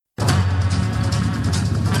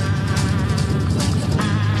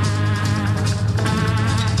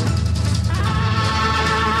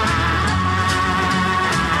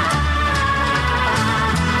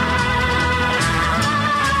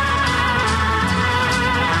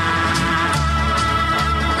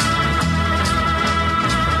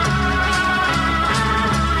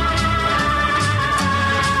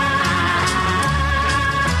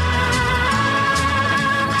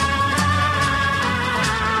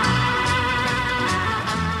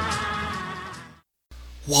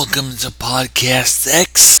Welcome to Podcast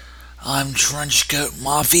X. I'm Trenchcoat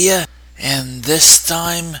Mafia, and this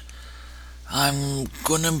time I'm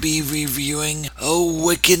gonna be reviewing Oh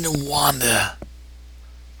Wicked Wanda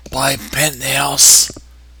by Penthouse.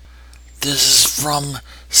 This is from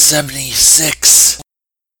 76.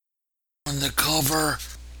 On the cover,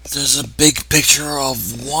 there's a big picture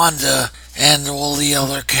of Wanda and all the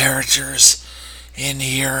other characters in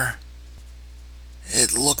here.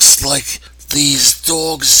 It looks like these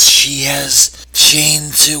dogs she has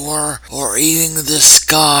chained to her are eating the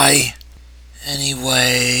sky.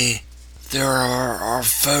 Anyway, there are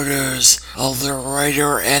photos of the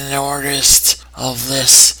writer and artist of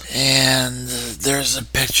this, and there's a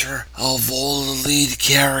picture of all the lead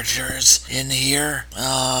characters in here.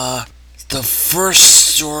 The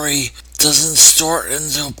first story doesn't start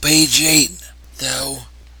until page 8, though.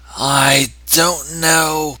 I don't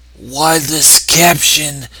know why this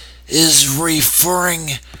caption is referring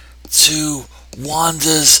to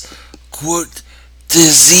Wanda's, quote,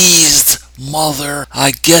 diseased mother.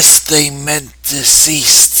 I guess they meant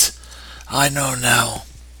deceased. I don't know.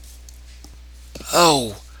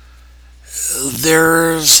 Oh,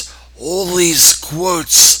 there's all these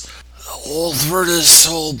quotes all through this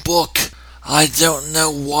whole book. I don't know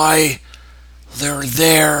why they're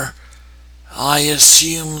there. I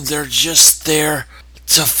assume they're just there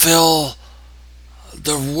to fill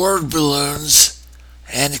the word balloons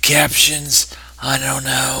and captions. I don't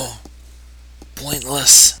know.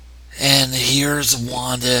 Pointless. And here's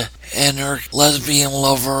Wanda and her lesbian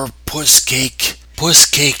lover, Pusscake.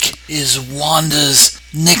 Pusscake is Wanda's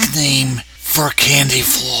nickname for Candy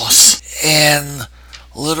Floss. And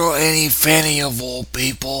little Annie Fanny of all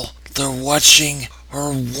people, they're watching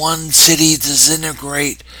her one titty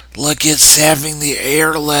disintegrate like it's having the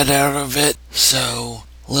air let out of it. So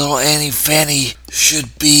little Annie Fanny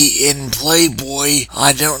should be in Playboy.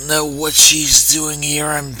 I don't know what she's doing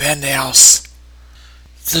here in Penthouse.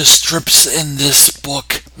 The strips in this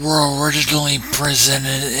book were originally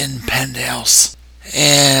presented in Penthouse.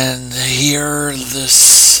 And here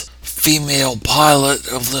this female pilot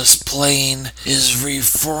of this plane is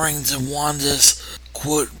referring to Wanda's,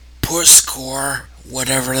 quote, puss core,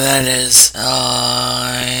 whatever that is.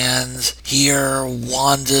 And here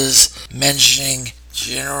Wanda's mentioning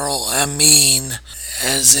General Amin,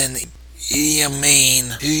 as in Idi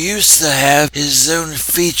Amin, who used to have his own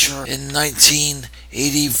feature in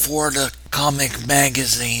 1984 The Comic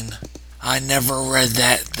Magazine. I never read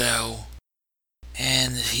that though.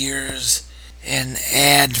 And here's an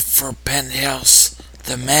ad for Penthouse,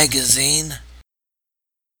 the magazine.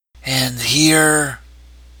 And here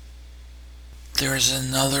there's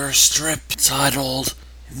another strip titled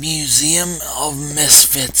Museum of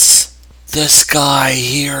Misfits. This guy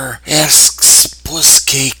here asks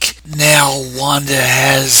Pusscake. Now Wanda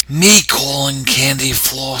has me calling Candy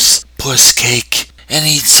Floss Pusscake.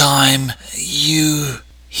 Anytime you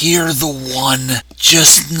hear the one,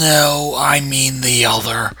 just know I mean the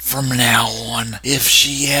other from now on. If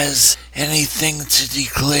she has anything to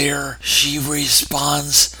declare, she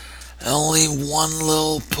responds, only one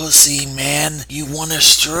little pussy, man. You wanna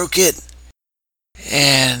stroke it?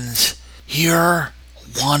 And here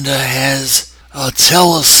Wanda has a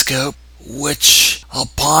telescope, which,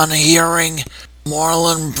 upon hearing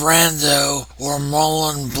Marlon Brando, or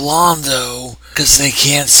Marlon Blondo, because they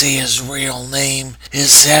can't say his real name,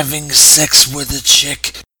 is having sex with a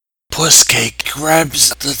chick, Pusscake grabs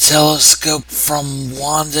the telescope from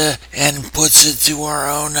Wanda and puts it to her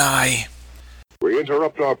own eye. We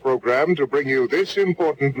interrupt our program to bring you this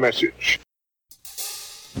important message.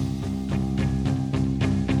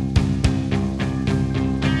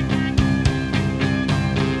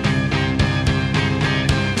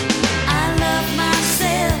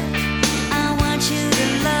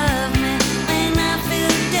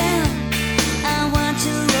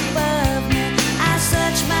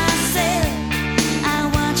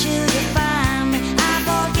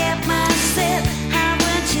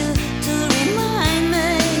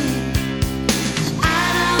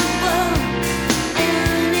 I don't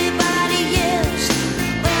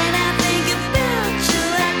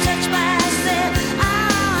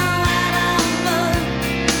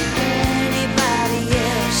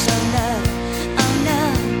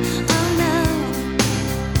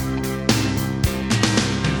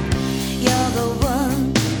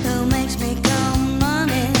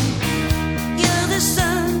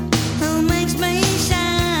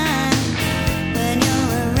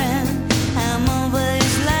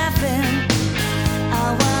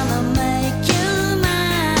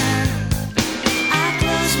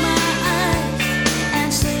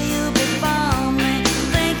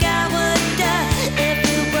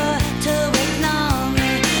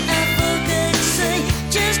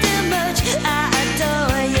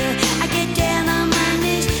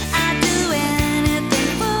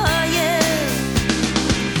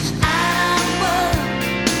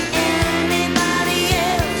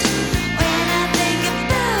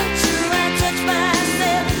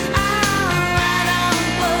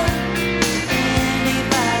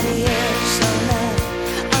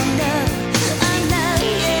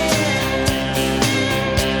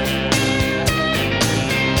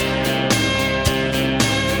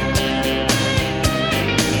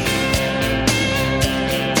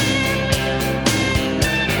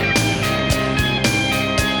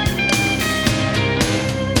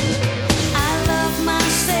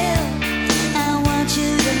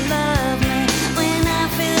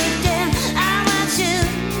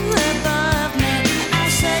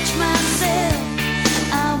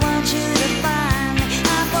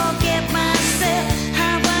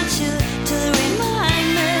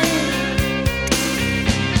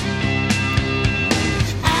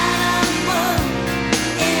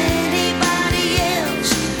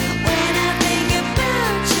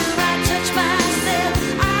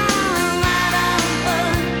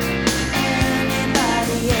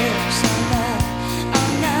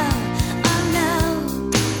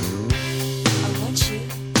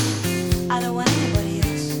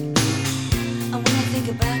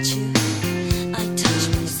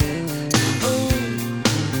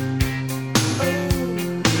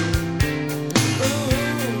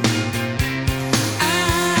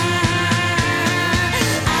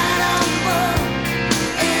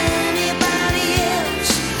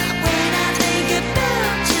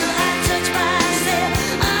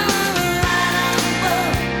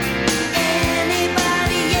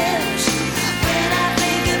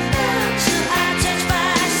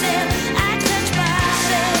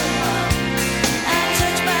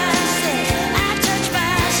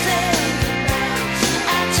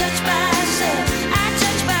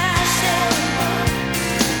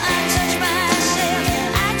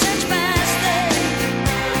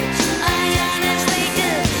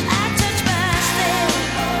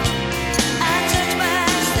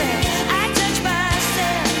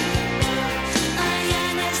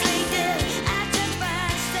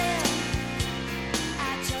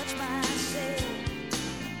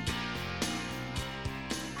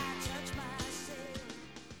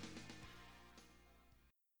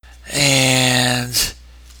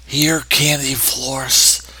here Candy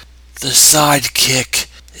Floss, the sidekick,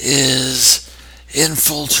 is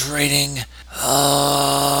infiltrating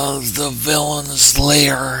the villain's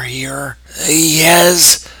lair here. He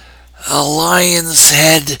has a lion's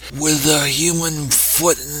head with a human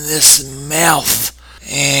foot in his mouth,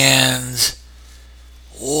 and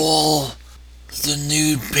all the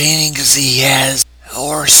nude paintings he has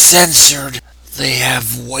are censored. They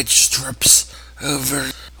have white strips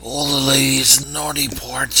over all the ladies' naughty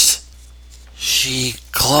parts. She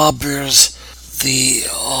clobbers the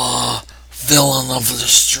villain of the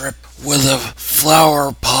strip with a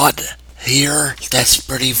flower pot here. That's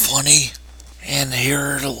pretty funny. And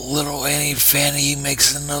here little Annie Fanny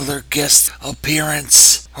makes another guest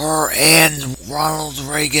appearance. Her and Ronald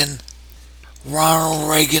Reagan. Ronald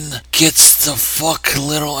Reagan gets to fuck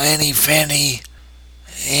little Annie Fanny,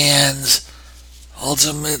 and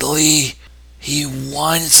ultimately he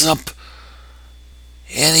winds up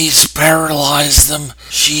and he's paralyzed them.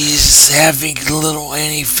 She's having little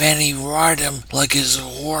Annie Fanny ride him like his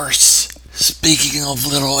horse. Speaking of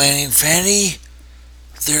little Annie Fanny,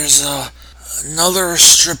 there's another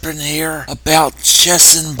strip in here about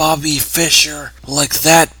Chess and Bobby Fischer, like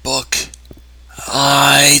that book.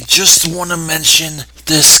 I just want to mention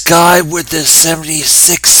this guy with the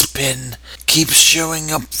 76 pin keeps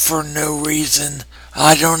showing up for no reason.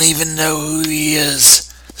 I don't even know who he is,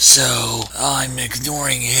 so I'm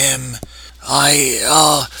ignoring him. I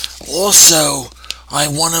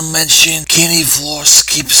want to mention Candy Floss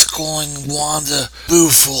keeps calling Wanda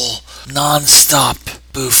Boofle, non-stop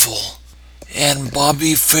Boofle. And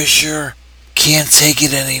Bobby Fischer can't take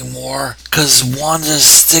it anymore because Wanda's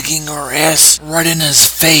sticking her ass right in his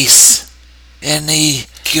face. And he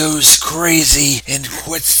goes crazy and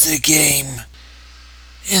quits the game.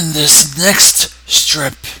 In this next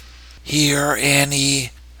strip, here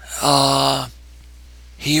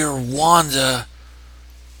Wanda,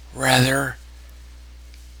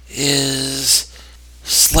 is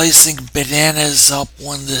slicing bananas up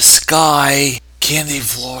when this guy, Candy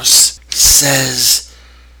Floss, says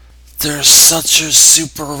there's such a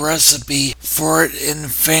super recipe for it in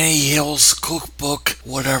Fanny Hill's cookbook,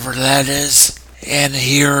 whatever that is. And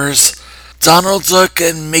here's Donald Duck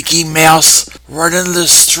and Mickey Mouse right in the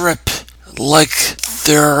strip like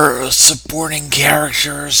they're supporting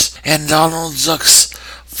characters, and Donald Duck's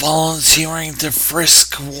volunteering to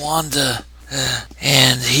frisk Wanda.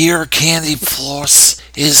 And here Candy Floss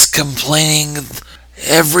is complaining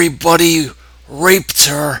everybody raped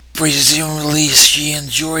her. Presumably she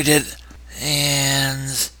enjoyed it. And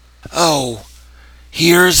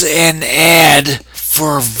here's an ad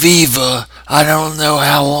for Viva. I don't know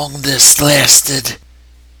how long this lasted.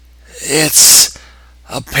 It's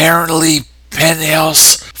apparently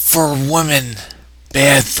Penthouse for women.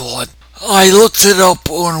 Bad thought. I looked it up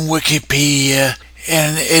on Wikipedia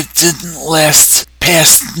and it didn't last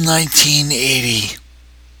past 1980.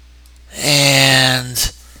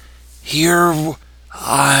 And here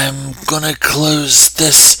I'm gonna close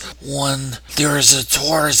this one. There's a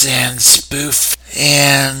Tarzan spoof,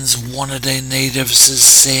 and one of the natives is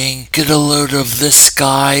saying, "Get a load of this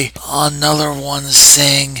guy." Another one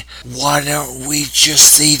saying, "Why don't we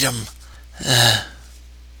just eat him?"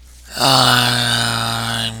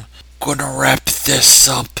 I'm gonna wrap this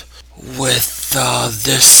up with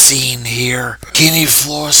this scene here. Candy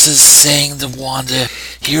Floss is saying to Wanda,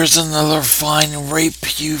 "Here's another fine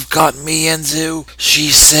rape you've got me into."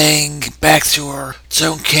 She's saying back to her,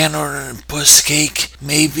 "Don't count on a puss cake.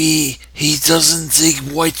 Maybe he doesn't dig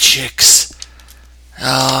white chicks."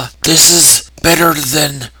 This is better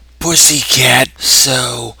than Pussycat,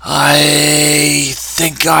 so I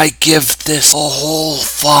think I give this a whole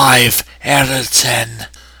 5 out of 10.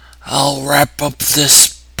 I'll wrap up this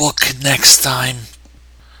book next time.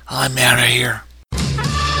 I'm out of here.